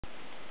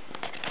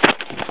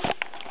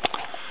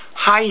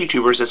Hi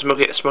YouTubers, it's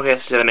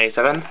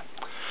Smokey787.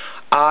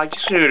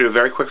 Just going to do a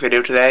very quick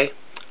video today,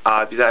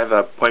 because I have an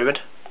appointment.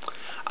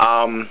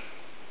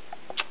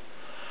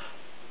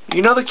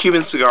 You know the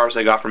Cuban cigars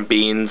I got from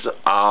Beans? It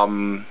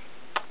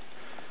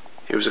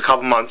was a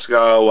couple months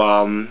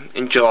ago,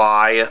 in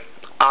July.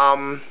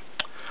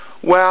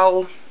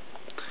 Well,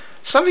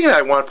 something that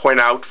I want to point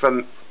out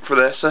for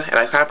this, and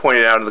I kind of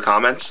pointed it out in the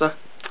comments,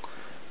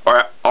 or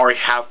I already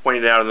have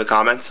pointed it out in the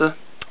comments.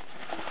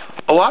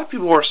 A lot of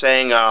people were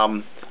saying,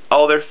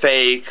 oh, they're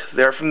fake,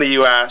 they're from the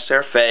U.S.,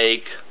 they're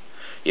fake,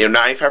 you know,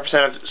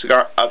 95%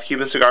 of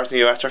Cuban cigars in the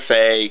U.S. are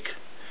fake,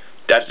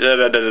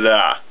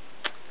 da-da-da-da-da-da.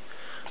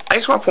 I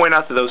just want to point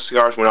out that those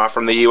cigars were not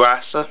from the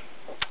U.S.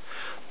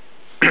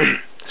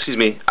 Excuse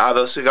me,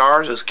 those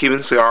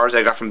Cuban cigars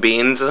I got from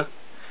Beans,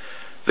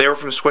 they were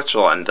from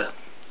Switzerland,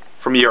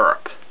 from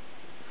Europe.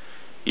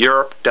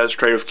 Europe does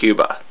trade with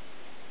Cuba.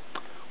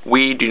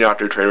 We do not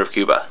do trade with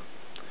Cuba.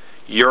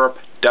 Europe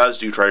does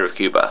do trade with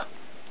Cuba.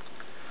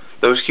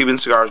 Those Cuban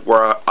cigars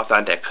were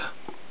authentic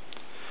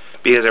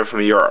because they were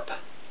from Europe,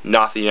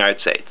 not the United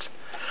States.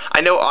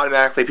 I know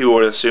automatically people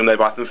would assume they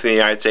bought them from the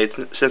United States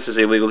since it's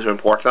illegal to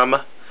import them,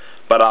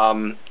 but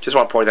just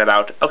want to point that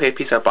out. Okay,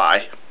 peace out,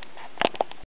 bye.